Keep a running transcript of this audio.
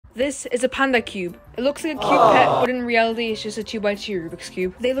This is a panda cube. It looks like a cute pet, but in reality it's just a 2x2 Rubik's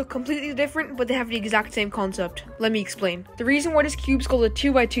Cube. They look completely different, but they have the exact same concept. Let me explain. The reason why this cube's called a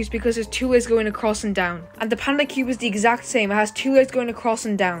 2x2 is because there's two legs going across and down. And the panda cube is the exact same. It has two legs going across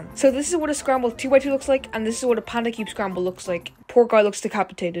and down. So this is what a scrambled 2x2 looks like, and this is what a panda cube scramble looks like. Poor guy looks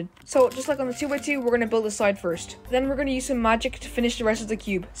decapitated. So just like on the 2x2, we're going to build the side first. Then we're going to use some magic to finish the rest of the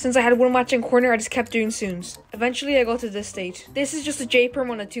cube. Since I had one matching corner, I just kept doing soons. Eventually I got to this state. This is just a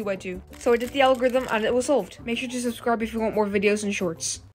J-perm on a 2x2. So I did the algorithm and it was solved. Make sure to subscribe if you want more videos and shorts.